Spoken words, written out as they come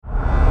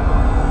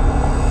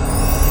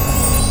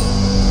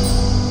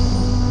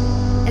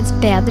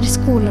bedre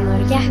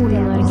Skole-Norge.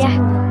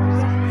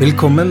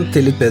 Velkommen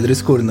til Litt bedre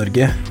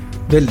Skole-Norge.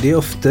 Veldig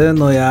ofte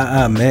når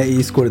jeg med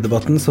i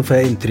skoledebatten så får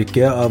jeg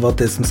inntrykket av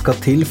at det som skal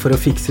til for å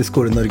fikse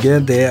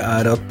Skole-Norge, det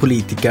at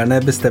politikerne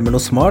bestemmer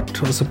noe smart,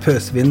 og så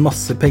pøser vi inn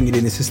masse penger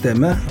inn i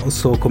systemet, og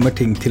så kommer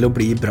ting til å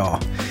bli bra.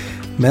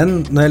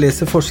 Men når jeg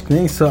leser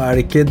forskning, så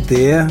det ikke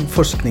det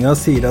forskningen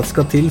sier at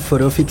skal til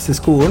for å fikse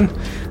skolen.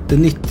 Det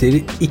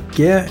nytter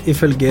ikke,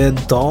 ifølge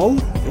Dahl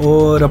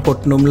og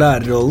rapporten om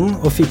lærerrollen,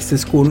 å fikse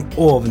skolen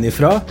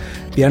ovenifra.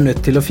 Vi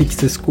nødt til å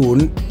fikse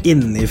skolen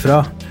innifra.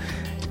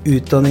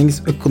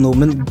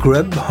 Utdanningsøkonomen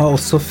Grubb har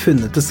også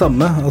funnet det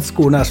samme, at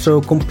skolen så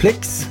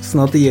kompleks,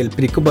 sånn at det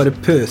hjelper ikke å bare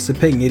pøse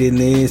penger inn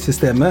i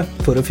systemet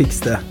for å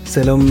fikse det,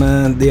 selv om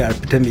det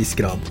hjelper til en viss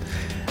grad.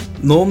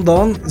 Nå om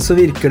dagen så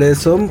virker det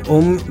som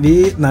om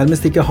vi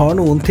nærmest ikke har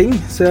noen ting,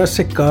 så jeg har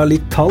sjekket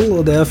litt tall,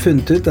 og det jeg har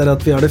funnet ut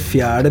at vi har det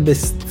 4.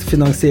 best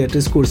finansierte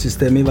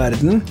skolesystemet i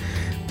verden.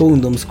 På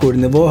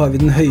ungdomsskolenivå har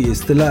vi den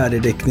høyeste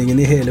lærerdekningen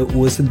i hele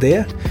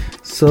OECD,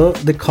 så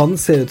det kan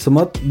se ut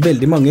som at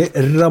veldig mange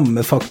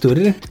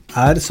rammefaktorer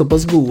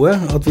såpass gode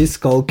at vi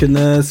skal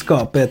kunne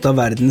skape et av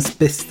verdens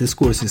beste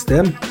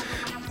skolesystem,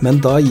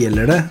 men da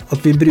gjelder det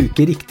at vi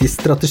bruker riktig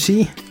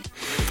strategi.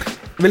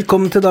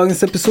 Velkommen til dagens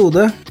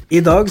episode. I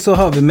dag så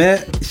har vi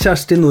med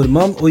Kjersti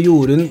Normann og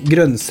Jorunn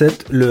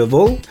Grønseth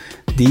Løvold.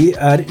 De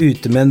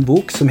ute med en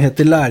bok som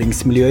heter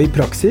Læringsmiljø i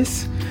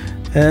praksis.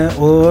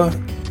 Og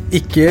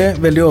ikke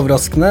veldig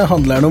overraskende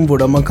handler det om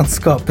hvordan man kan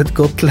skape et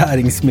godt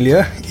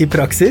læringsmiljø i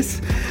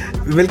praksis.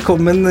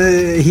 Velkommen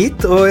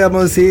hit, og jeg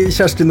må si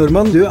Kjersti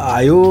Normann, du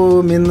jo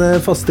min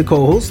faste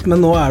co-host,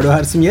 men nå du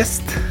her som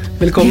gjest.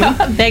 Velkommen. Ja,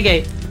 det gøy.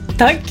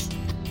 Takk.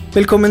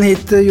 Velkommen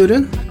hit,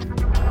 Jorunn.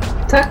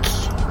 Takk.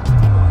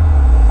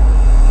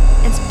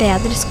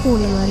 Bedre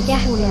Skole-Norge.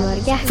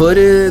 For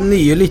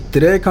nye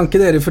lyttere, kan ikke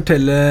dere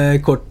fortelle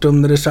kort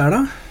om dere selv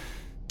da?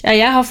 Ja,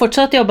 jeg har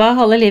fortsatt jobbet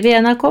halve livet i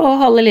NRK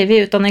og halve livet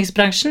i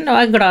utdanningsbransjen,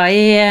 og glad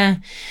i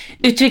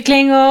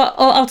utvikling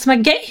og alt som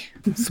gøy.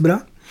 Så bra.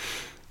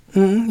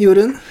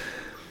 Jorunn?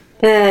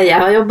 Jeg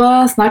har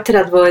jobbet snart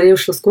 30 år i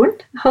Oslo-skolen.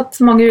 Hatt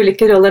mange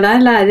ulike roller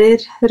der.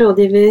 Lærer,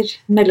 rådgiver,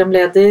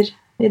 mellomleder.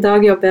 I dag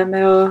jobber jeg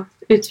med å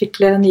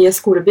utvikle nye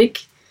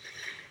skolebygg.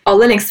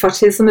 Aller lengst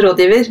fartstid som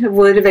rådgiver,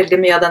 hvor veldig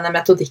mye av denne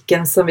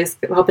metodikken som vi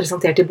har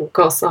presentert i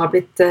boka også har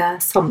blitt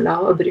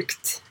samlet og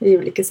brukt i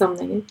ulike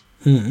sammenhenger.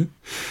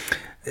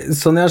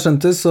 Sånn jeg har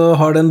skjønt det, så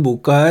har den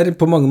boka her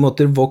på mange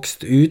måter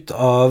vokst ut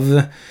av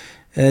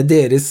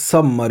deres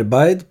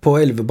samarbeid på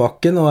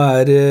Elvebakken, og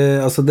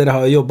altså dere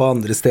har jobbet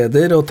andre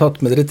steder og tatt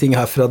med dere ting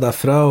herfra og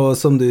derfra, og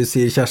som du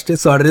sier, Kjersti,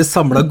 så har dere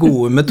samlet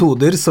gode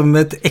metoder som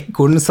et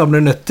ekorn samler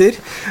nøtter,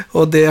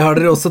 og det har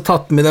dere også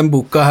tatt med i den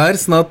boka her,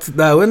 sånn at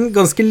det jo en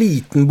ganske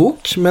liten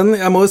bok, men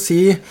jeg må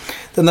si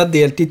den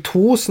delt i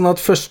 2, sånn at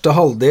første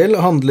halvdel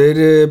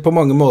handler på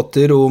mange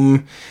måter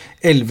om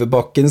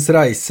Elvebakkens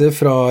reise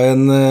fra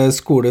en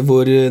skole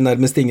hvor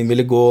nærmest ingen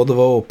ville gå, og det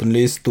var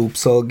åpenlyst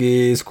dopsalg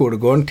i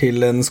skolegården,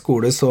 til en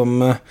skole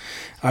som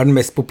den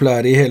mest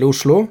populære i hele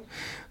Oslo.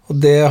 Og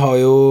det har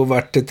jo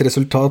vært et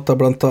resultat av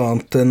blant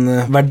annet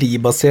en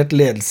verdibasert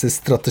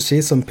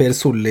ledelsesstrategi som Per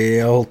Solli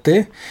har holdt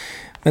i.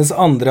 Mens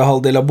andre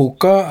halvdel av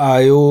boka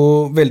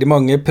jo veldig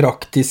mange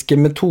praktiske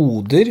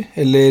metoder,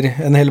 eller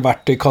en hel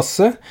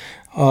verktøykasse,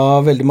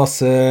 av veldig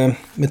masse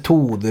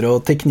metoder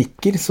og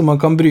teknikker som man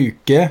kan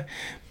bruke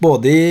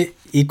både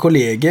i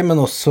kollegiet, men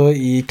også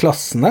i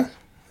klassene.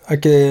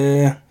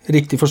 Ikke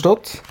riktig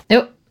forstått?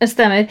 Jo, det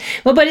stemmer.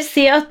 Jeg må bare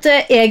si at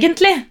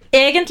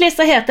egentlig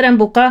så heter den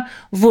boka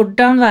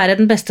 «Hvordan være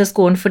den beste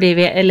skolen for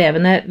de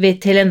elevene vi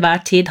til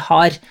enhver tid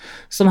har»,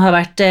 som har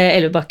vært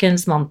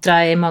Elvebakkens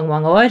mantra i mange,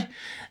 mange år.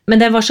 Men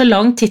det var så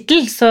lang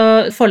titel,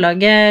 så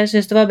forlaget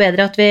synes det var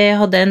bedre at vi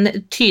hadde en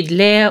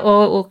tydelig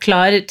og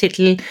klar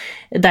titel,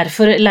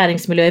 derfor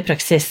læringsmiljø i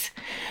praksis.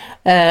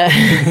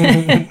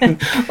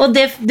 Og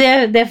det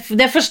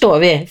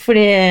forstår vi,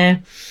 fordi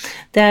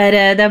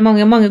det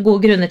mange gode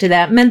grunner til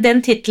det. Men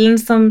den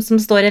titelen som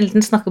står en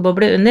liten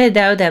snakkeboble under,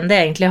 det jo den det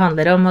egentlig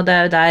handler om, og det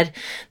jo der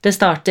det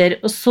starter.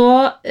 Og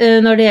så,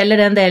 når det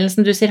gjelder den delen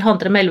som du sier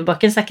handler om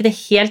Elvebakken, så ikke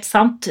det helt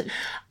sant.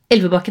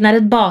 Elvebakken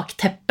et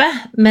bakteppe,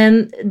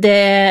 men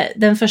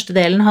den første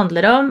delen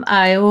handler om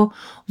jo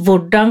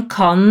hvordan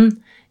kan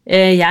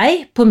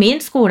jeg på min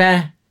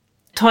skole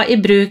ta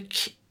i bruk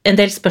en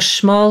del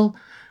spørsmål,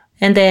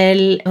 en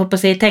del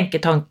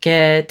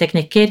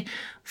tenketanketeknikker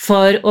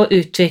for å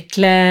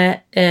utvikle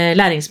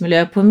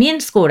læringsmiljøet på min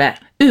skole,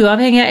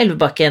 uavhengig av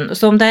Elvebakken.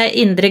 Så om det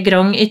Indre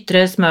Grong,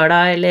 Ytre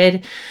Smøla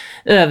eller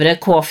Øvre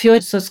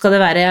Kåfjord, så skal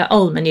det være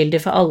allmenngyldig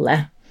for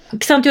alle.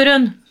 Ikke sant,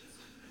 Jorunn?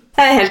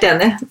 Jeg helt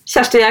enig.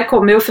 Kjersti og jeg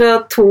kommer jo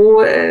fra 2,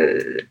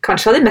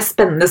 kanskje av de mest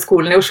spennende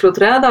skolene i Oslo,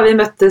 tror jeg, da vi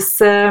møttes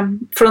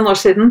for noen år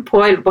siden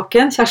på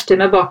Elvebakken. Kjersti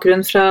med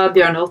bakgrunn fra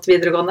Bjørnholt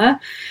videregående.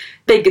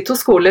 Begge 2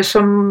 skoler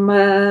som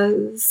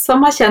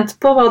har kjent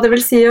på hva det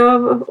vil si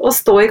å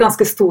stå i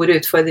ganske store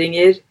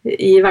utfordringer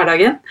i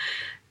hverdagen,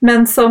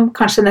 men som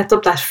kanskje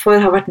nettopp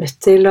derfor har vært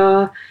nødt til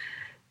å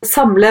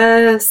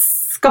samle,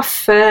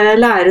 skaffe,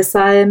 lære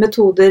seg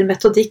metoder,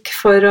 metodikk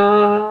for å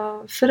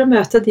å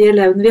møte de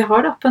elevene vi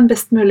har da, på en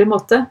best mulig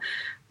måte.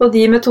 Og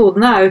de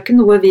metodene jo ikke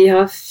noe vi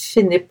har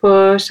funnet på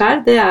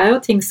selv, det jo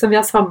ting som vi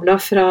har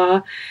samlet fra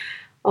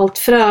alt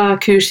fra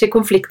kurs i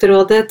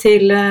konfliktrådet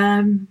til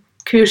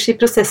kurs i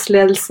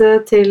prosessledelse,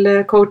 til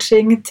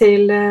coaching,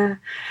 til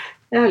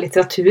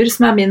litteratur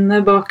som min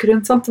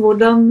bakgrunn. Sant?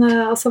 Hvordan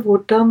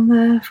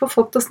få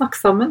folk til å snakke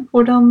sammen,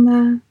 hvordan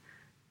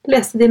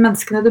lese de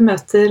menneskene du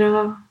møter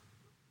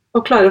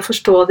og klare å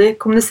forstå de,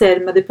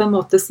 kommunisere med de på en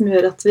måte som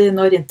gjør at vi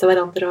når inn til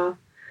hverandre og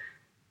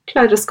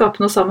klarer å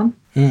skape noe sammen.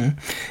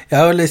 Jeg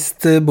har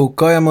lest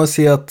boka, og jeg må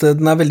si at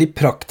den veldig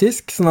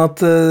praktisk, sånn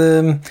at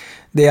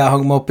det jeg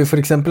hang meg opp i for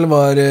eksempel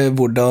var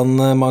hvordan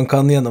man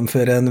kan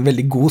gjennomføre en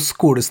veldig god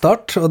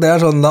skolestart, og det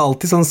sånn, det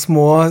alltid sånn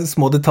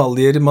små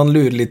detaljer man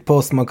lurer litt på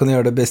hvordan man kan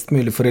gjøre det best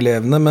mulig for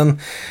elevene, men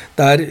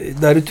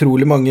det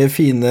utrolig mange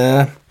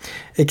fine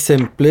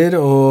eksempler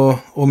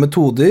og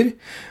metoder.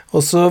 Og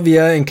så vil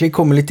jeg egentlig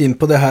komme litt inn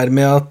på det her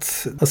med at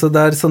altså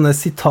det sånne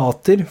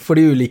sitater for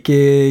de ulike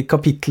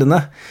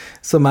kapitlene,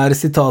 som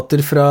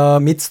sitater fra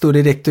mitt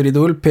store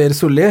rektoridol, Per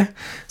Solli,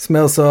 som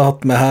jeg også har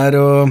hatt med her,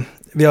 og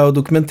vi har jo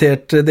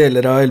dokumentert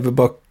deler av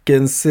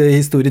Elvebakkens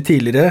historie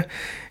tidligere,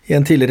 i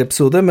en tidligere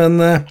episode,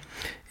 men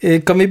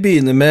kan vi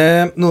begynne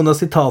med noen av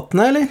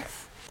sitatene, eller?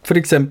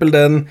 For eksempel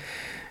den,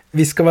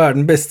 vi skal være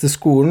den beste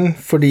skolen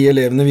for de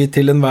elevene vi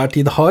til enhver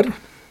tid har.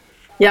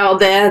 Ja,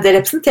 og det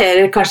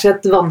representerer kanskje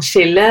et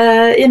vannskille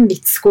i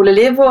mitt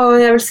skoleliv,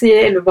 og jeg vil si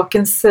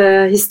Elvebakkens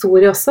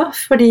historie også,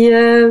 fordi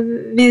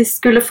vi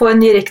skulle få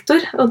en ny rektor,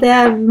 og det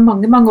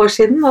mange, mange år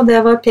siden, og det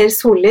var Per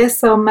Solli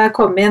som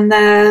kom inn.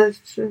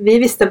 Vi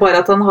visste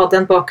bare at han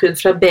hadde en bakgrunn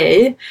fra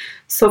BI,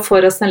 så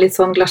får oss en litt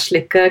sånn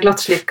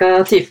glattslikka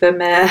type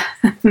med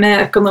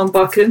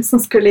økonombakgrunn som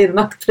skulle inn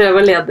og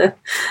prøve å lede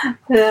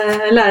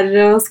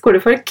lærere og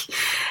skolefolk.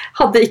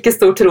 Hadde ikke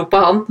stor tro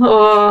på han,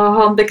 og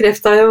han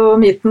bekreftet jo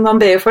myten om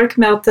BI-folk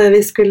med at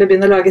vi skulle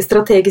begynne å lage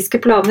strategiske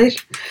planer.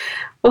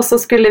 Og så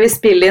skulle vi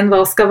spille inn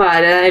hva skal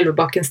være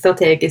Elvebakkens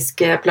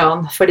strategiske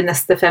plan for de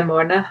neste 5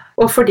 årene.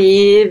 Og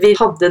fordi vi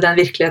hadde den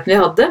virkeligheten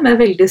vi hadde,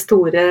 med veldig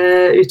store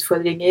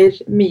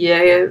utfordringer, mye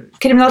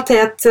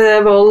kriminalitet,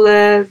 vold,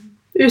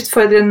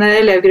 utfordrende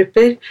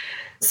elevgrupper,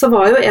 så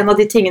var jo en av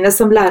de tingene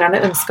som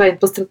lærerne ønsket inn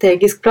på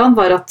strategisk plan,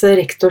 var at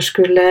rektor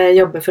skulle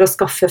jobbe for å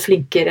skaffe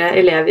flinkere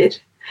elever.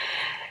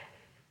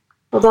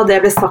 Og da det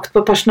ble sagt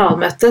på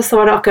personalmøtet, så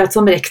var det akkurat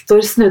som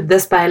rektor snudde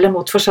speilet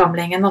mot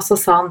forsamlingen, og så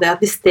sa han det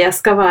at hvis det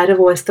skal være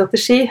vår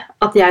strategi,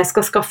 at jeg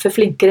skal skaffe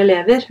flinkere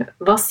elever,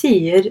 hva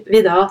sier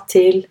vi da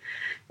til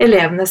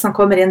elevene som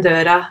kommer inn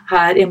døra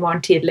her i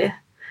morgen tidlig?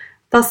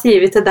 Da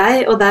sier vi til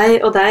deg og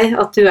deg og deg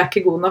at du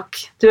ikke god nok,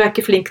 du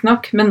ikke flink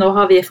nok, men nå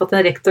har vi fått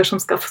en rektor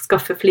som skal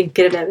skaffe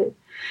flinkere elever.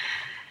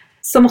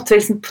 Så måtte vi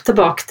liksom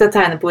tilbake til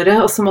tegnebordet,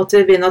 og så måtte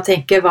vi begynne å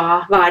tenke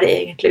hva det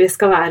egentlig vi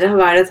skal være,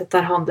 hva det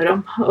dette handler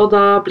om. Og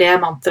da ble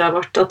mantraet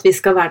vårt at vi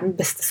skal være den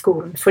beste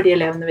skolen for de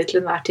elevene vi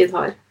til enhver tid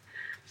har.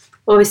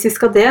 Og hvis vi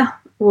skal det,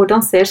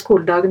 hvordan ser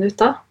skoledagen ut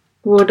da?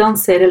 Hvordan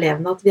ser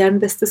elevene at vi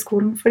den beste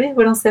skolen for dem?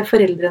 Hvordan ser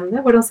foreldrene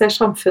det? Hvordan ser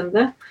samfunnet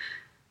det?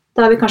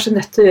 Da vi kanskje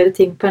nødt til å gjøre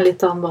ting på en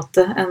litt annen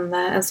måte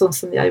enn sånn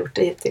som vi har gjort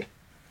det hittil.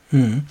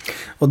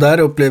 Og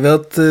der opplever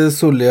jeg at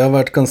Solli har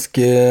vært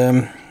ganske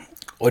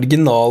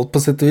original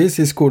på sett og vis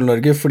i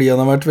Skole-Norge, fordi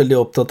han har vært veldig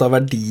opptatt av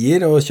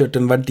verdier og kjørt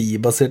en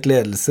verdibasert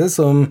ledelse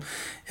som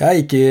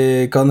jeg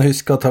ikke kan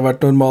huske at har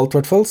vært normalt i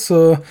hvert fall,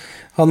 så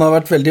han har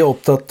vært veldig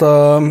opptatt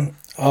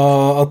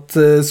av at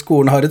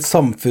skolen har et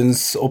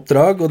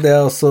samfunnsoppdrag, og det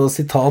altså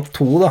sitat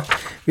 2 da.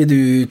 Vil du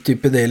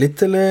utdype det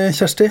litt, eller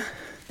Kjersti?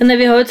 Når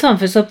vi har et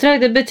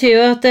samfunnsoppdrag, det betyr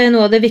jo at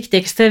noe av det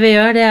viktigste vi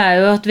gjør, det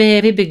jo at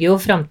vi bygger jo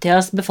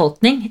fremtidens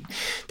befolkning.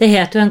 Det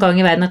het jo en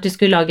gang i verden at vi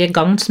skulle lage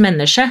gagns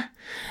menneske.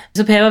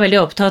 Så Per var veldig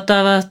opptatt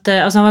av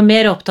han var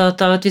mer opptatt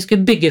av at vi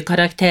skulle bygge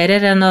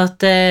karakterer enn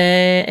at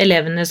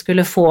elevene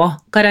skulle få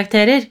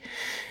karakterer.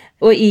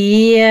 Og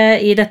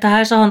i dette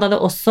her så handlet det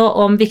også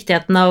om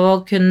viktigheten av å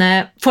kunne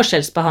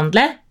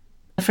forskjellsbehandle.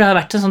 For det har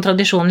vært en sånn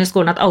tradisjon i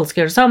skolen at alle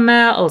skal gjøre det samme,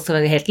 alle skal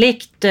være helt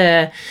likt,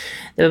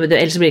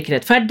 ellers blir det ikke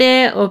rettferdig,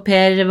 og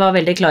Per var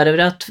veldig klar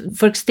over at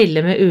folk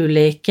stiller med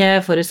ulike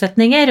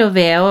forutsetninger, og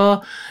ved å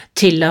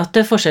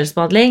tillate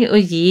forskjellsbehandling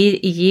og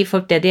gi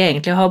folk det de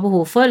egentlig har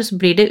behov for, så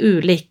blir det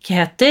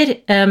ulikheter,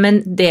 men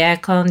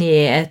det kan gi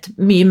et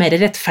mye mer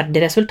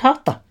rettferdig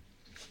resultat da.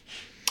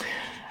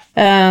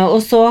 Og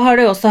så har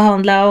det også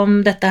handlet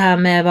om dette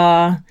her med hva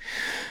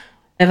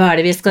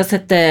det vi skal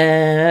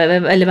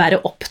eller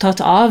være opptatt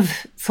av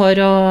for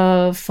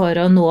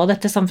å nå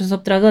dette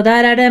samfunnsoppdraget, og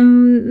der det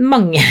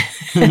mange,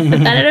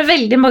 der det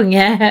veldig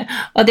mange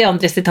av de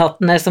andre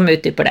sitatene som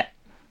utdyper det.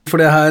 For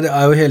det her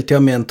jo hele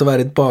tiden ment å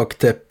være et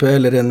bakteppe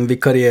eller en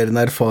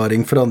vikarierende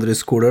erfaring for andre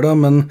skoler da,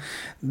 men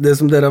det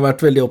som dere har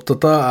vært veldig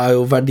opptatt av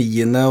jo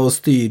verdiene og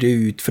styre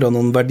ut fra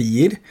noen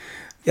verdier.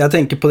 Jeg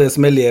tenker på det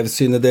som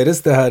elevsynet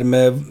deres, det her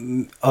med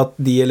at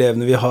de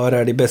elevene vi har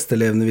de beste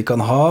elevene vi kan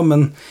ha,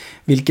 men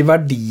hvilke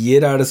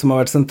verdier det som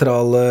har vært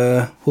sentrale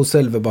hos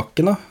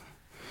Elvebakken da?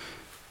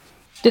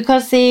 Du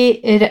kan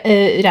si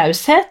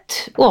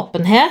raushet,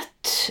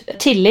 åpenhet,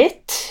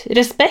 tillit,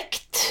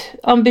 respekt,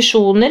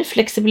 ambisjoner,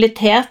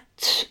 fleksibilitet,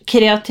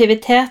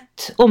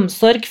 kreativitet,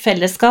 omsorg,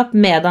 fellesskap,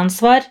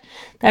 medansvar.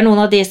 Det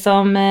noen av de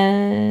som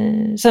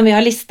vi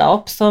har listet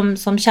opp som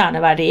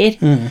kjerneverdier.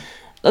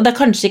 Og det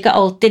kanskje ikke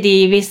alltid de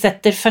vi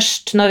setter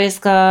først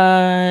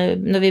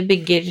når vi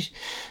bygger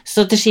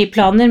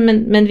strategiplaner,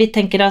 men vi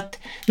tenker at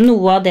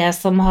noe av det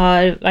som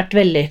har vært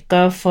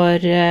vellykket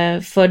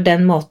for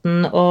den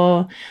måten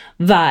å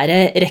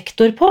være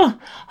rektor på,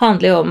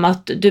 handler jo om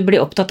at du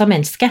blir opptatt av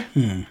mennesket.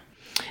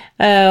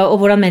 Og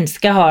hvordan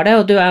mennesket har det,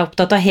 og du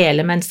opptatt av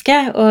hele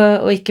mennesket,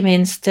 og ikke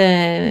minst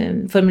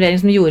formulering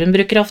som Jorunn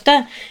bruker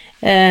ofte,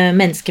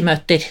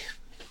 menneskemøter.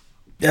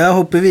 Jeg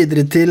hopper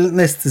videre til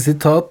neste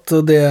sitat,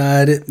 og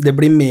det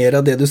blir mer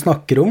av det du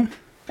snakker om.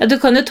 Ja, du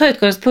kan jo ta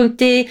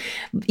utgangspunkt i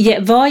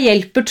hva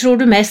hjelper, tror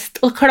du mest,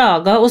 å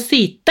klage og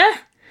syte,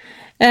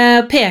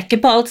 peke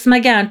på alt som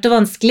gærent og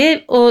vanskelig,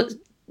 og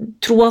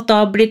tro at da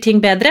blir ting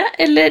bedre,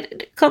 eller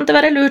kan det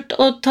være lurt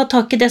å ta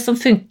tak i det som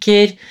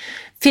funker,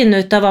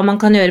 finne ut av hva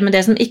man kan gjøre med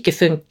det som ikke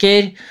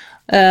funker,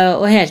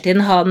 og hele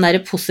tiden ha den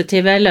der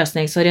positive,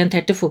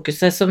 løsningsorienterte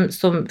fokuset,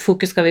 som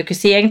fokus skal vi ikke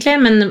si egentlig,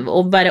 men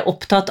å være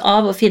opptatt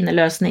av å finne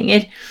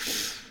løsninger.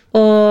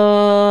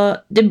 Og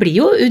det blir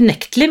jo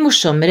unektelig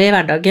morsommere i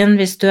hverdagen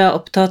hvis du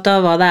opptatt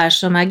av hva det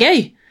som gøy.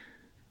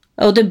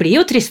 Og det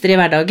blir jo tristere i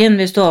hverdagen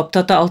hvis du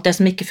opptatt av alt det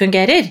som ikke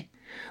fungerer.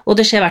 Og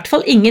det skjer I hvert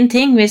fall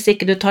ingenting hvis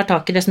ikke du tar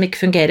tak I det som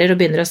ikke fungerer og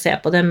begynner å se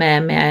på det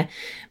med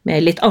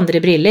litt andre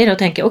briller og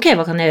tenker, ok,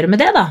 hva kan jeg gjøre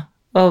med det da?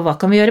 Og hva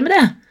kan vi gjøre med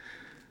det?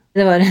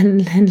 Det var en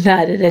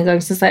lærer en gang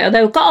som sa, ja, det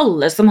jo ikke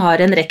alle som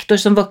har en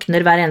rektor som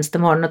våkner hver eneste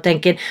morgen og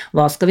tenker,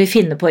 hva skal vi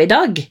finne på I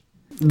dag?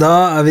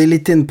 Da vi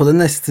litt inne på det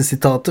neste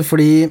sitatet,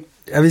 fordi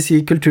jeg vil si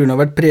kulturen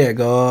har vært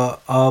preget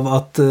av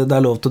at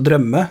det lov til å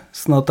drømme,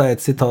 sånn at det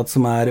et sitat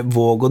som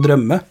våg å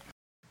drømme.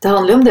 Det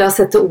handler jo om det å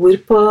sette ord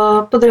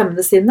på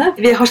drømmene sine.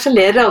 Vi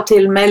harselerer av og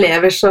til med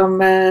elever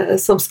som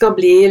skal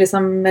bli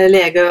liksom,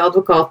 lege,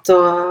 advokat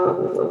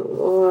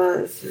og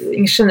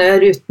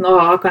ingeniør uten å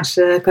ha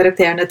kanskje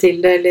karakterene til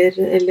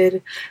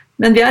det,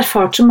 men vi har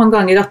erfart så mange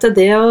ganger at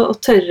det å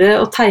tørre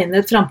å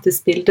tegne et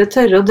fremtidsbilde,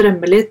 tørre å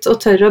drømme litt,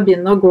 og tørre å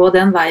begynne å gå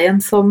den veien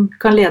som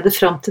kan lede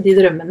frem til de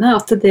drømmene,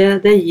 at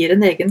det gir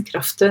en egen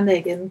kraft og en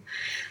egen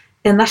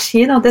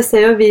energi. Da. Det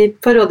ser jo vi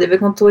på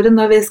rådgiverkontoret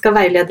når vi skal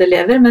veilede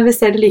elever, men vi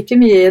ser det like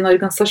mye I en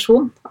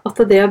organisasjon,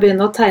 at det å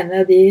begynne å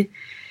tegne de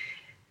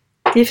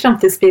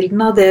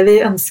fremtidsbildene av det vi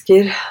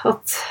ønsker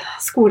at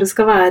skole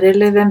skal være,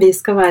 eller hvem vi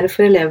skal være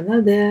for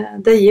elevene,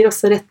 det gir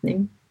også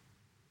retning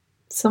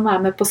som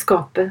med på å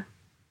skape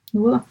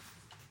noe da.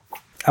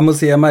 Jeg må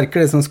si, jeg merker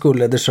det som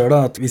skoleleder selv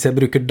da, at hvis jeg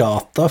bruker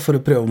data for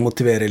å prøve å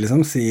motivere,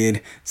 liksom, se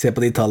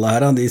på de tallene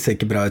her, de ser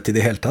ikke bra ut I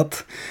det hele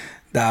tatt.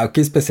 Det jo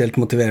ikke spesielt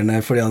motiverende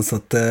for de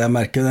ansatte, jeg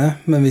merker det,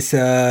 men hvis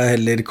jeg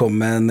heller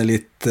kommer med en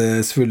litt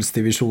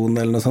svulstig visjon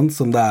eller noe sånt,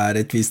 som det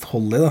et visst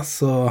hold I da,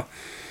 så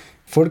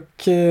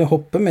folk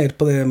hopper mer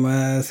på det, må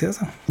jeg si.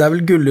 Altså. Det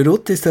vel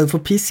gullerot I stedet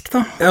for pisk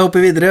da. Jeg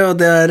hopper videre, og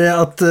det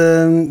at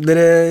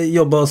dere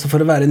jobber også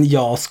for å være en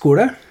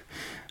ja-skole,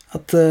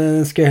 at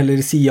skal jeg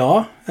heller si ja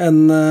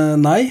enn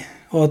nei,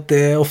 og at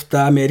det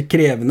ofte mer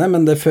krevende,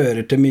 men det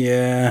fører til mye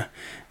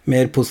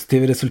mer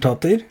positive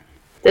resultater.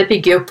 Det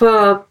bygger jo på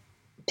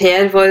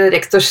Per, vår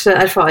rektors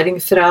erfaring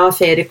fra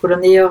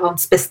feriekoloni og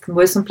hans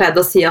bestemor som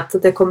pleide å si at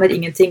det kommer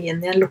ingenting inn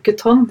I en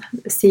lukket hånd.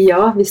 Si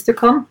ja hvis du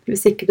kan,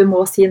 hvis ikke du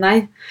må si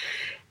nei.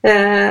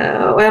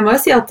 Og jeg må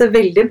jo si at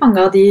veldig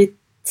mange av de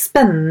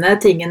spennende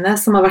tingene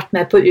som har vært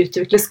med på å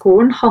utvikle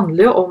skolen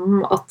handler jo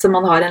om at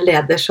man har en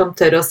leder som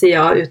tør å si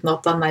ja uten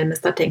at han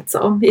nærmest har tenkt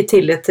seg om, I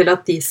tillegg til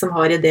at de som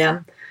har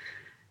ideen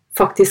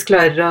faktisk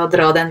klarer å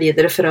dra den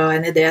videre fra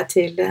en idé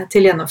til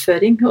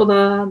gjennomføring, og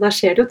da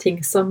skjer det jo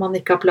ting som man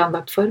ikke har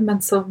planlagt for, men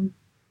som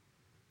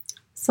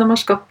har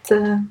skapt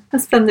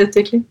en spennende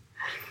utvikling.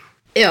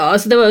 Ja,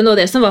 altså det var jo noe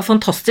av det som var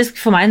fantastisk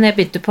for meg når jeg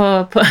begynte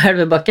på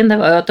Elvebakken,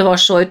 det var jo at det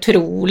var så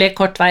utrolig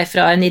kort vei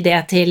fra en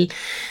idé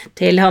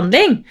til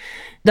handling.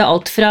 Det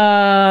alt fra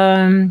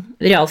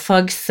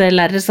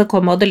realfagslærere som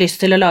kom og hadde lyst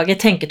til å lage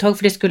tenketog,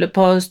 for de skulle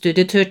på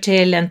studietur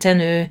til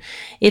NTNU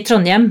I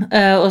Trondheim,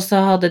 og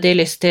så hadde de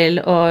lyst til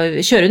å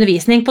kjøre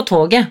undervisning på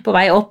toget på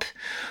vei opp.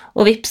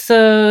 Og vips,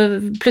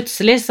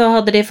 plutselig så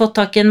hadde de fått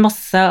tak I en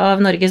masse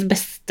av Norges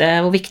beste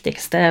og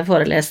viktigste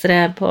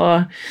forelesere på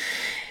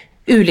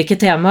ulike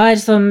temaer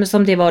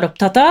som de var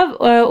opptatt av,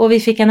 og vi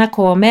fikk NRK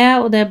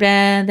med, og det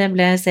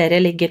ble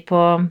serie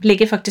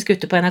ligger faktisk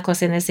ute på NRK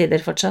sine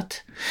sider fortsatt.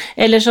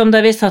 Eller som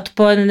da vi satt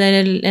på en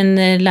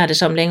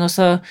lærersamling, og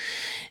så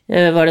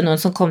var det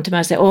noen som kom til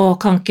meg og sa,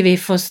 kan ikke vi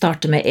få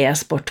starte med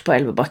e-sport på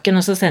Elvebakken?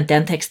 Og så sendte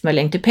jeg en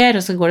tekstmelding til Per,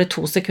 og så går det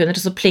 2 sekunder,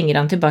 og så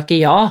plinger han tilbake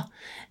ja.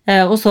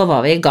 Og så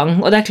var vi I gang,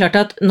 og det klart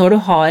at når du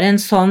har en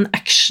sånn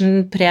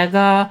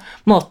actionpreget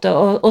måte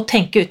å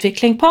tenke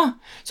utvikling på,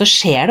 så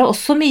skjer det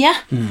også mye.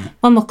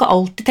 Man må ikke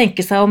alltid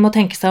tenke seg om å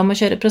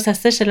kjøre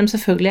prosesser, selv om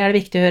selvfølgelig det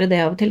viktig å gjøre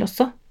det av og til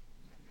også.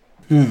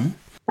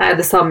 Nei,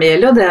 det samme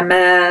gjelder jo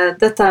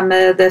dette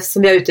med det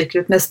som vi har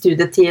utviklet med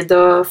studietid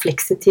og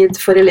fleksitid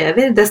for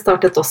elever. Det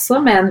startet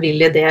også med en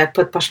vill idé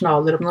på et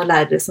personalrom, noen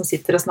lærere som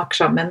sitter og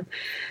snakker sammen.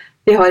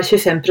 Vi har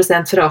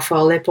 25%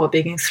 frafall i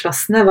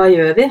påbyggingsklassene, hva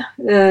gjør vi?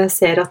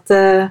 Ser at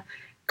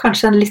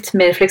kanskje en litt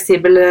mer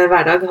fleksibel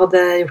hverdag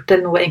hadde gjort det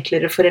noe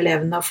enklere for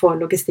elevene å få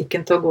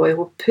logistikken til å gå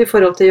ihop i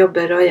forhold til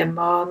jobber og hjem,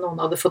 og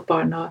noen hadde fått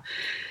barn.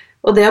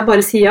 Og det å bare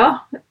si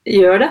ja,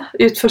 gjør det,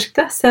 utforsk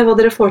det, se hva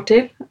dere får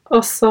til.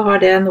 Og så har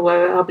det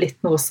har blitt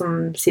noe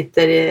som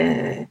sitter i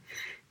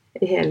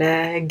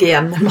hele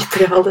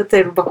genmaterialet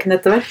til Elvebakken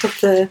etter hvert,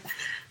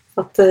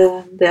 at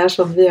det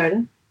sånn vi gjør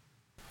det.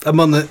 Det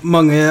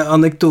mange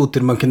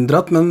anekdoter man kunne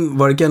dratt, men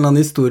var det ikke en eller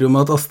annen historie om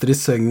at Astrid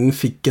Søgnen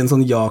fikk en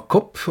sånn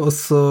Jakob, og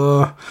så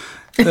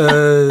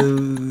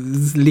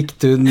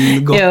likte hun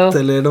godt,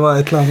 eller det var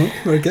et eller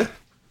annet, var det ikke?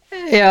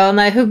 Ja,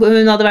 nei,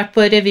 hun hadde vært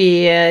på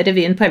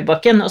revyen på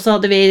Elvebakken, og så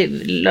hadde vi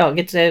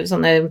laget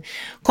sånne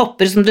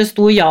kopper som det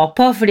sto ja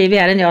på, fordi vi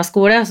en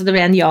ja-skole, så det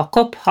ble en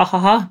ja-kopp,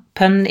 ha-ha-ha,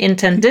 pun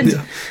intended.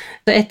 Ja.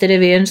 Så etter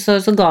revyen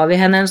så ga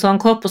vi henne en sånn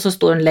kopp, og så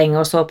sto hun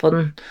lenge og så på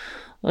den,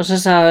 og så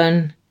sa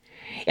hun,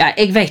 ja,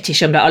 jeg vet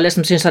ikke om det alle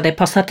som synes at jeg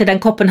passer til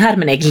den koppen her,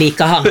 men jeg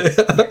liker han.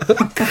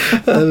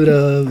 Det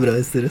bra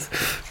historie.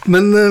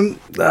 Men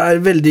det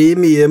veldig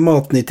mye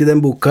matnytt i den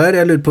boka her.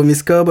 Jeg lurer på om vi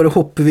skal bare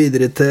hoppe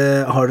videre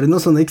til, har dere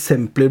noen sånne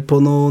eksempler på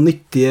noen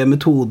nyttige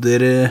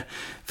metoder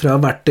fra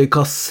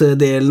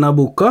verktøykassedelen av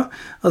boka?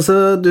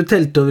 Altså, du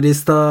telte over i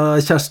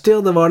sted, Kjersti,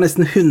 og det var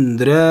nesten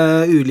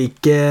 100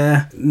 ulike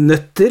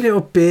nøtter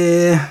oppi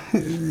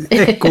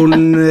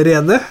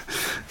ekornredet.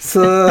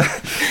 Så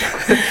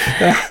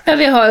ja. Ja,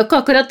 vi har jo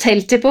ikke akkurat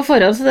telt det på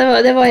forhånd, så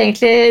det var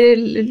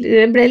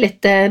egentlig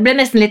ble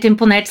nesten litt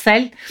imponert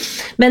selv.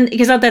 Men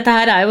ikke sant, dette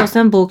her jo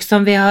også en bok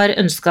som vi har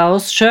ønsket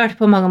oss selv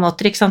på mange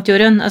måter, ikke sant,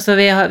 Jorunn? Altså,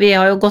 vi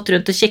har jo gått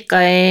rundt og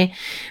kikket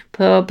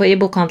i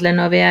bokhandelen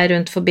når vi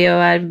rundt forbi og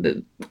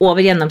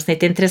over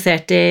gjennomsnitt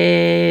interessert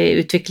i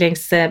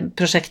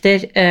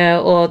utviklingsprosjekter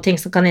og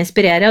ting som kan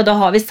inspirere, og da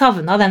har vi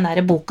savnet den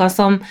der boka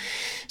som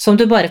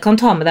du bare kan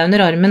ta med deg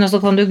under armen, og så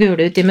kan du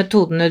gule ut de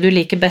metodene du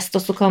liker best,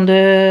 og så kan du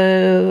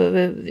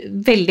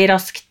veldig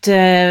raskt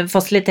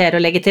fasilitere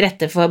og legge til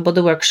rette for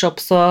både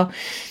workshops og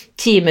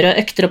timer og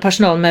økter og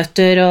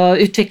personalmøter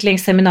og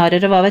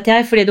utviklingsseminarer og hva vet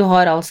jeg, fordi du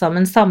har alt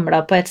sammen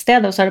samlet på et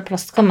sted, og så det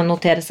plass, kan man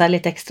notere seg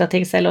litt ekstra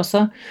ting selv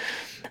også.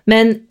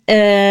 Men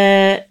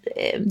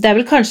det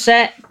vel kanskje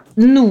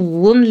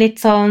noen litt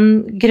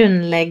sånn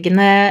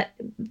grunnleggende,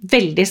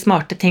 veldig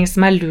smarte ting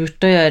som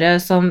lurt å gjøre,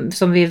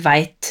 som vi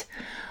vet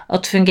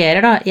at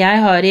fungerer da. Jeg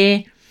har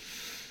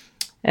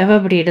hva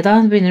blir det da?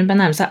 Det begynner å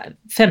nærme seg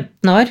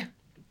 15 år.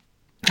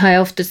 Har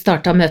jeg ofte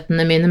startet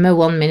møtene mine med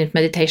 1 minute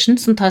meditation,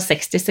 som tar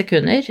 60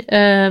 sekunder,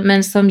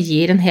 men som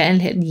gir en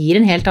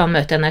helt annen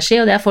møteenergi,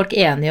 og det folk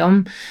enige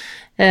om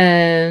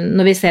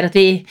når vi ser at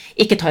vi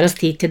ikke tar oss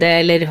tid til det,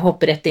 eller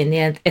hopper rett inn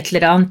i et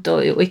eller annet,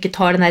 og ikke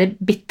tar den der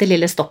bitte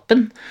lille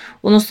stoppen.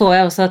 Og nå så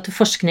jeg også at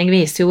forskning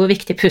viser jo hvor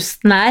viktig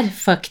pusten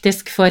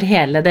faktisk for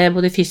hele det,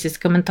 både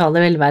fysiske og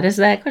mentale velvære, så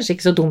det kanskje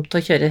ikke så dumt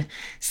å kjøre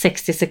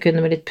 60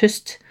 sekunder med litt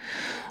pust.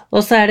 Og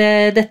så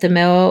det dette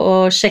med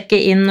å sjekke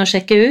inn og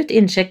sjekke ut,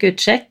 innsjekk,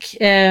 utsjekk.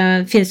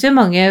 Finnes jo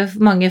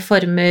mange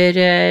former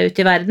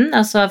ute i verden,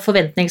 altså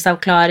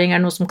forventningsavklaring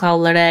noe som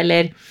kaller det,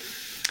 eller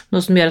noe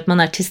som gjør at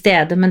man til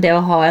stede, men det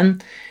å ha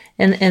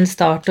en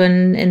start og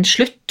en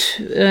slutt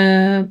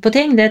på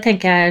ting, det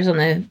tenker jeg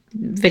sånne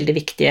veldig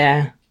viktige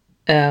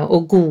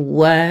og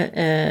gode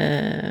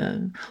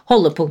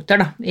holdepunkter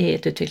da, i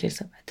et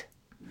utviklingsarbeid.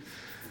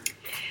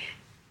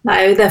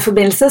 Nei, i den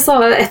forbindelse så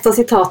et av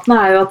sitatene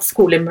jo at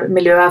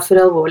skolemiljøet for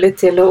alvorlig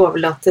til å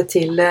overlate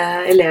til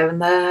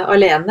elevene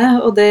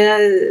alene, og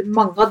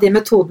mange av de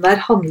metodene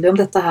handler jo om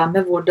dette her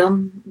med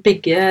hvordan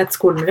bygge et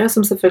skolemiljø,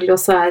 som selvfølgelig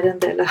også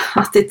en del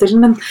av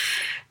titelen,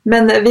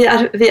 men vi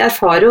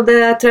erfarer jo,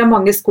 det tror jeg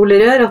mange skoler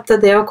gjør, at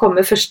det å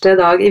komme første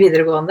dag i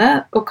videregående,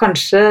 og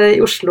kanskje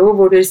i Oslo,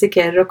 hvor du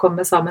risikerer å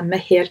komme sammen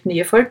med helt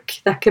nye folk,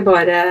 det ikke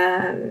bare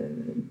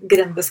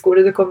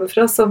grendeskole du kommer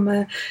fra,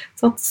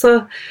 så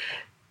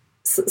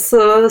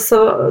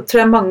tror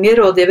jeg mange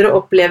rådgivere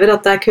opplever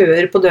at det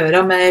køer på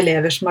døra med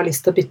elever som har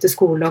lyst til å bytte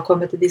skole og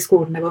komme til de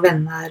skolene hvor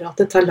vennene og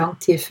at det tar lang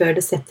tid før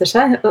det setter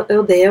seg.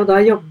 Og det å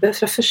da jobbe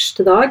fra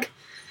første dag,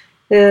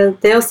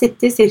 det å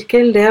sitte i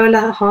sirkel, det å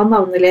ha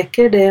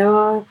navneleker, det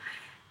å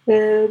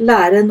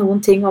lære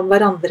noen ting om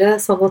hverandre,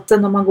 sånn at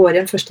når man går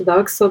hjem første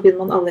dag, så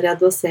begynner man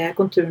allerede å se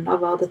konturen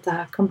av hva dette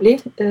her kan bli.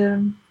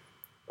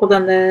 Og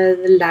denne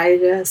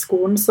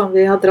leirskolen som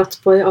vi har dratt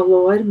på i alle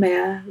år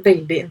med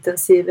veldig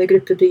intensive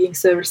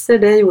gruppebyggingsøvelser,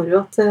 det gjorde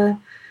jo at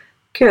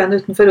køene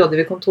utenfor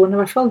rådgiverkontorene i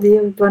hvert fall, de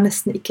var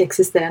nesten ikke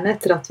eksisterende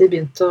etter at vi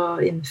begynte å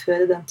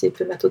innføre den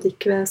type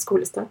metodikk ved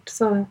skolestart.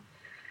 Så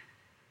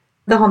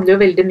det handler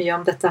jo veldig mye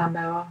om dette her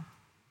med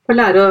å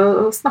lære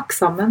å snakke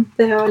sammen,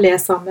 det å le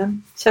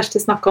sammen. Kjersti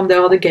snakket om det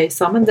å ha det gøy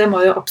sammen, det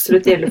må jo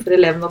absolutt gjelde for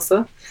elevene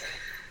også.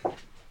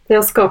 Det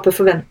å skape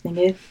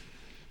forventninger,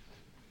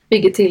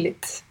 bygge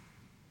tillit.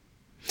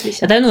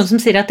 Ja, det noen som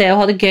sier at det å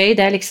ha det gøy,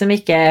 det liksom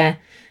ikke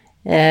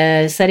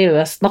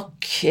seriøst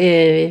nok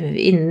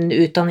innen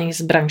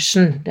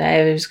utdanningsbransjen. Det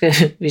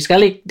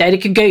er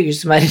ikke gøy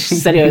som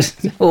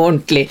seriøst og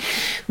ordentlig.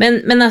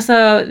 Men altså,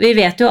 vi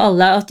vet jo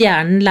alle at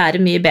hjernen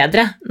lærer mye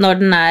bedre når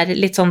den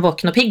litt sånn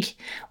våken og pigg.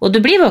 Og du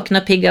blir våken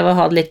og pigg av å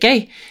ha det litt gøy.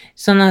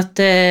 Sånn at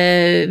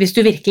hvis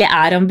du virkelig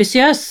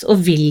ambisiøs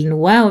og vil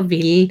noe, og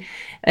vil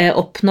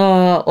oppnå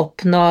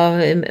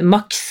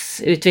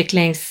maks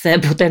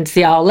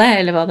utviklingspotensialet,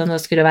 eller hva det nå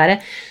skulle være,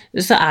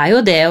 så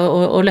jo det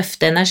å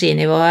løfte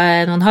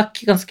energinivået noen hakk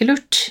ganske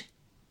lurt.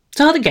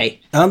 Så ha det gøy.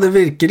 Ja, det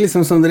virker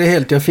liksom som dere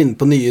hele tiden finner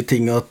på nye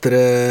ting, og at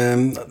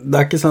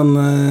det ikke sånn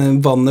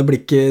vannet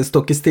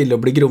står ikke stille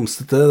og blir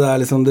grumsete, det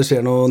liksom, det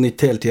skjer noe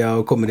nytt hele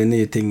tiden og kommer inn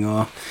nye ting,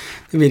 og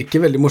det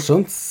virker veldig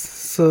morsomt.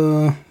 Så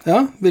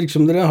ja, virker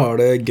som dere har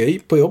det gøy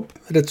på jobb,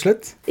 rett og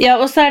slett. Ja,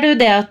 og så det jo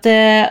det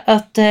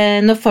at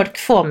når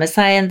folk får med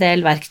seg en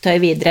del verktøy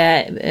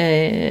videre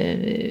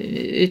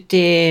ut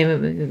i,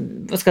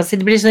 hva skal jeg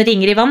si, det blir sånn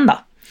ringer i vann da,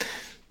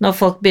 når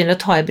folk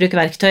begynner å ta i bruk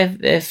verktøy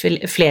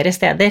flere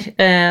steder.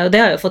 Og det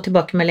har jeg jo fått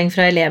tilbakemelding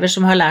fra elever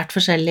som har lært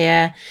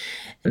forskjellige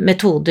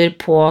metoder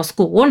på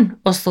skolen,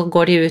 og så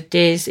går de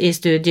ut i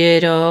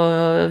studier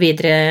og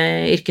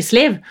videre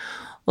yrkesliv,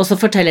 og så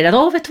forteller de,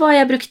 vet du hva,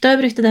 jeg brukte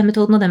den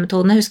metoden og den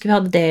metoden, jeg husker vi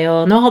hadde det,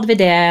 og nå hadde vi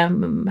det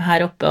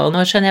her oppe, og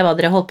nå skjønner jeg hva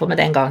dere holdt på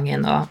med den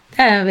gangen, og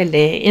det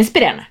veldig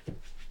inspirerende.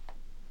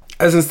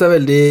 Jeg synes det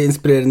veldig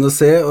inspirerende å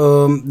se,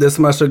 og det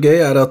som så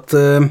gøy at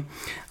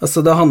altså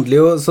det handler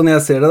jo, sånn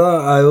jeg ser det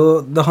da,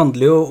 det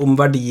handler jo om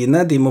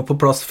verdiene, de må på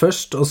plass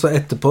først, og så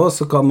etterpå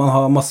så kan man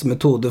ha masse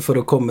metoder for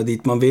å komme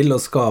dit man vil og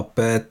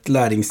skape et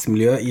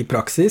læringsmiljø i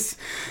praksis.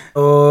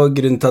 Og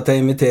grunnen til at jeg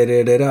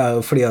inviterer dere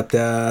jo fordi at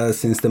jeg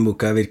synes den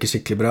boka virker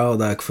skikkelig bra,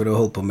 og det ikke for å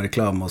holde på med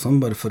reklame og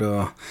sånn, bare for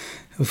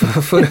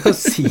å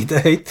si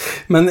det høyt.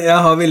 Men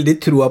jeg har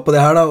veldig troa på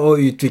det her da, å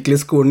utvikle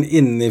skolen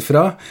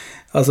innenfra.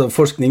 Altså,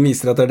 forskning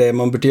viser at det det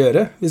man burde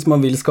gjøre hvis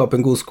man vil skape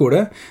en god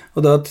skole,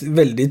 og det har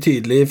veldig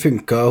tydelig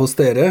funket hos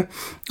dere.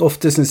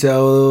 Ofte synes jeg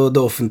jo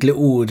det offentlige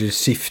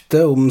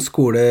ordskiftet om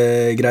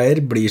skolegreier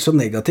blir så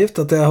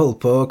negativt at jeg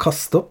holder på å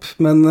kaste opp,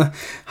 men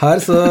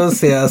her så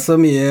ser jeg så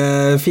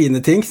mye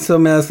fine ting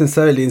som jeg synes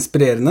veldig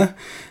inspirerende,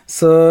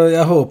 så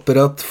jeg håper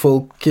at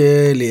folk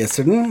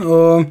leser den,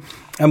 og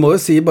jeg må jo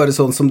si bare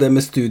sånn som det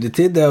med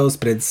studietid, det har jo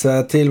spredd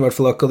seg til i hvert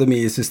fall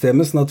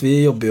akademisystemet, sånn at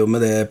vi jobber jo med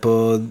det på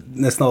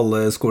nesten alle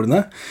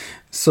skolene.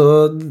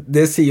 Så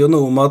det sier jo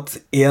noe om at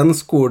en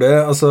skole,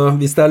 altså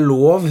hvis det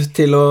lov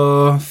til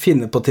å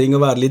finne på ting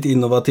og være litt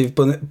innovativ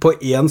på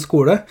en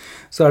skole,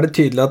 så det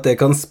tydelig at det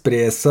kan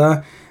spre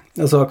seg,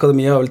 altså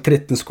akademiet har vel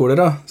 13 skoler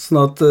da,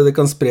 sånn at det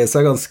kan spre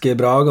seg ganske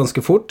bra,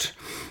 ganske fort.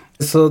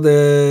 Så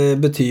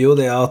det betyr jo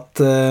det at,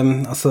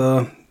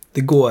 altså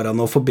det går an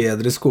å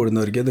forbedre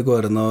Skole-Norge, det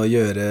går an å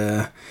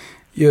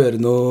gjøre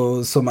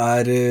noe som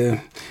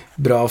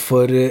bra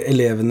for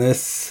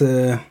elevenes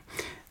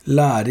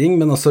læring,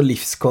 men også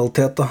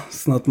livskvalitet da,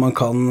 sånn at man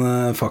kan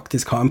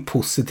faktisk ha en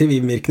positiv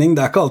innvirkning.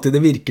 Det ikke alltid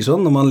det virker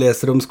sånn når man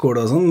leser om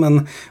skole og sånn,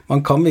 men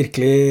man kan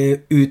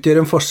virkelig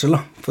utgjøre en forskjell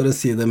da, for å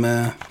si det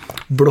med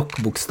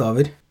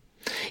blokkbokstaver.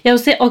 Jeg vil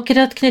si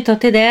akkurat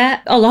knyttet til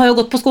det, alle har jo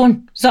gått på skolen,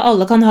 så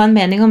alle kan ha en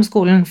mening om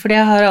skolen, for det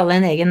har alle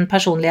en egen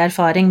personlig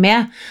erfaring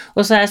med,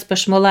 og så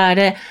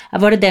spørsmålet,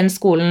 var det den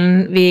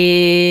skolen vi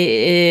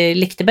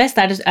likte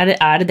best? Er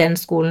det den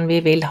skolen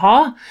vi vil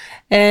ha?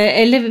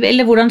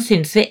 Eller hvordan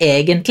synes vi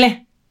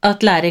egentlig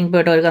at læring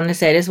burde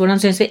organiseres? Hvordan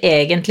synes vi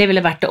egentlig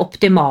ville vært det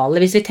optimale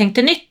hvis vi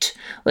tenkte nytt,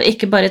 og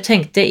ikke bare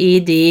tenkte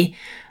i de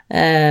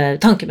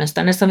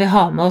tankemønsterne som vi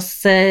har med oss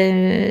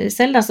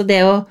selv? Altså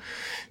det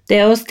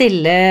å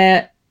stille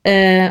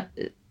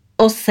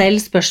oss selv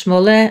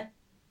spørsmålet,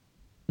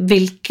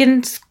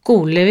 hvilken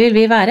skole vil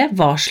vi være?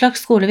 Hva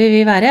slags skole vil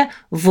vi være?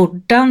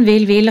 Hvordan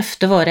vil vi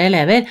løfte våre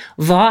elever?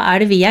 Hva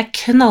det vi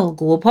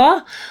knallgode på?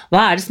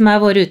 Hva det som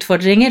våre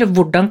utfordringer? Og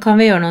hvordan kan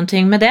vi gjøre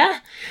noe med det?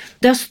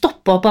 Det å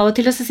stoppe opp av og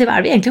til og si, hva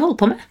det vi egentlig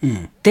holder på med?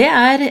 Det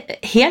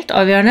helt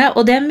avgjørende,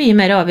 og det mye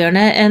mer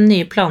avgjørende enn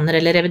nye planer,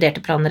 eller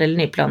reviderte planer, eller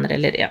nye planer,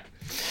 eller ja.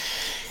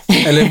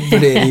 Eller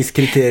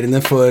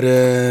vurderingskriteriene for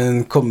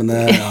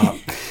kommende, ja.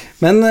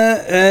 Men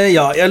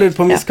ja, jeg lurer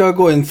på om vi skal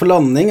gå inn for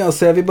landing.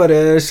 Altså jeg vil bare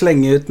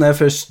slenge ut når jeg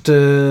først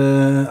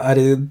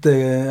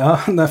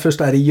når jeg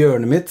først i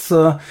hjørnet mitt.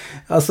 Så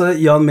altså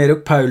Jan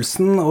Merok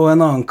Paulsen og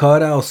en annen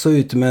kar også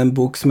ute med en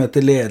bok som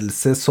heter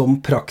Ledelse som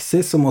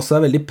praksis, som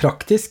også veldig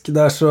praktisk.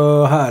 Det så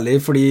herlig,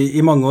 fordi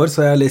i mange år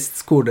så har jeg lest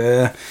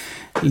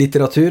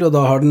skolelitteratur, og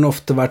da har den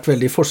ofte vært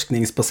veldig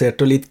forskningsbasert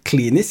og litt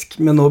klinisk,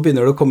 men nå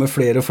begynner det å komme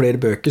flere og flere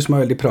bøker som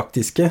veldig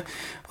praktiske,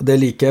 og det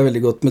liker jeg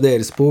veldig godt med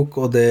deres bok,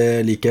 og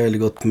det liker jeg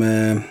veldig godt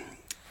med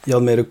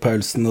Jan Merok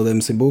Paulsen og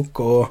dem sin bok,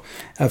 og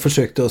jeg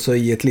forsøkte også å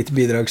gi et lite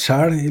bidrag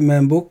selv med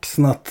en bok,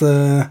 sånn at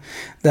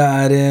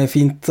det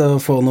fint å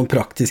få noen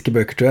praktiske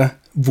bøker, tror jeg.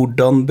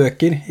 Hvordan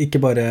bøker,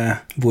 ikke bare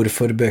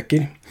hvorfor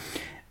bøker.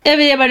 Jeg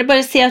vil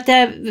bare si at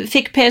jeg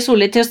fikk Per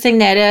Solli til å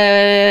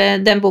signere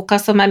den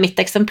boka som mitt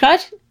eksemplar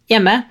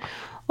hjemme,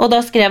 og da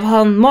skrev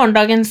han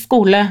 «Morgendagens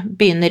skole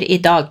begynner i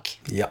dag».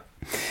 Ja,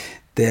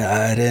 Det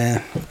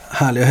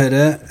herlig å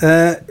høre.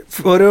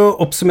 For å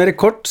oppsummere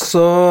kort,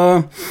 så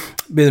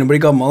begynner å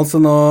bli gammel, så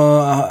nå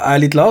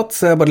jeg litt lat,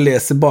 så jeg bare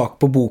leser bak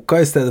på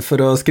boka i stedet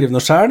for å skrive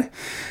noe selv.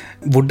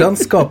 Hvordan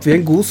skaper vi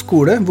en god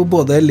skole, hvor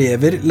både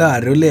elever,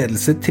 lærere og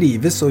ledelse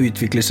trives og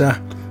utvikler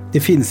seg? Det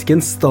finnes ikke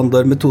en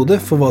standardmetode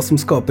for hva som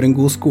skaper en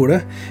god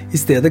skole.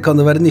 I stedet kan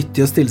det være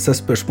nyttig å stille seg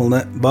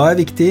spørsmålene: hva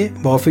viktig,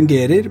 hva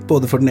fungerer,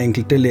 både for den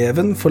enkelte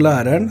eleven, for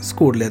læreren,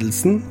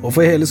 skoleledelsen og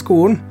for hele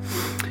skolen?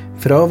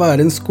 Fra å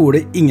være en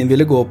skole ingen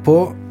ville gå på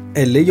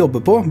eller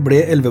jobbe på,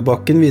 ble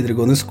Elvebakken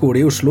videregående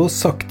skole i Oslo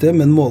sakte,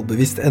 men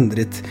målbevisst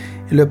endret.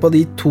 I løpet av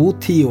de 2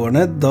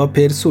 tiårene da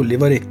Per Solli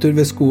var rektor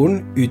ved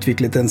skolen,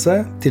 utviklet den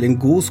seg til en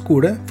god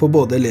skole for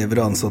både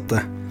elever og ansatte.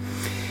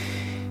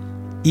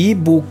 I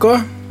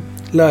boka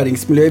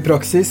Læringsmiljø i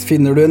praksis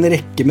finner du en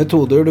rekke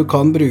metoder du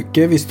kan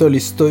bruke hvis du har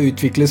lyst til å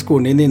utvikle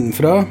skolen din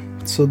innenfra,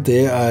 så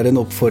det en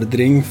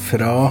oppfordring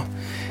fra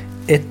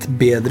et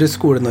bedre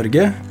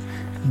Skole-Norge.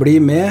 Bli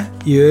med,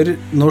 gjør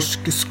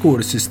norsk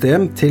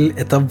skolesystem til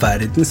et av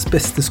verdens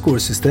beste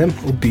skolesystem,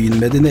 og begynn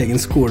med din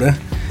egen skole.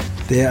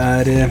 Det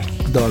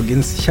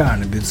dagens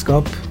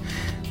kjernebudskap.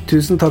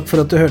 Tusen takk for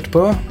at du hørte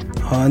på.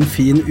 Ha en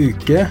fin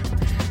uke.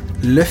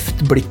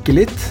 Løft blikket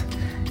litt.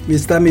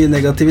 Hvis det mye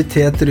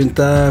negativitet rundt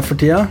deg for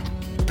tida,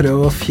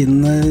 prøv å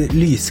finne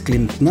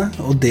lysglimtene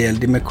og del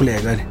de med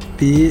kollegaer.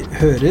 Vi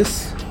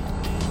høres.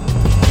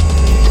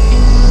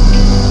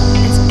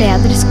 Et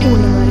bedre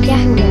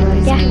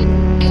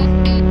Skole-Norge.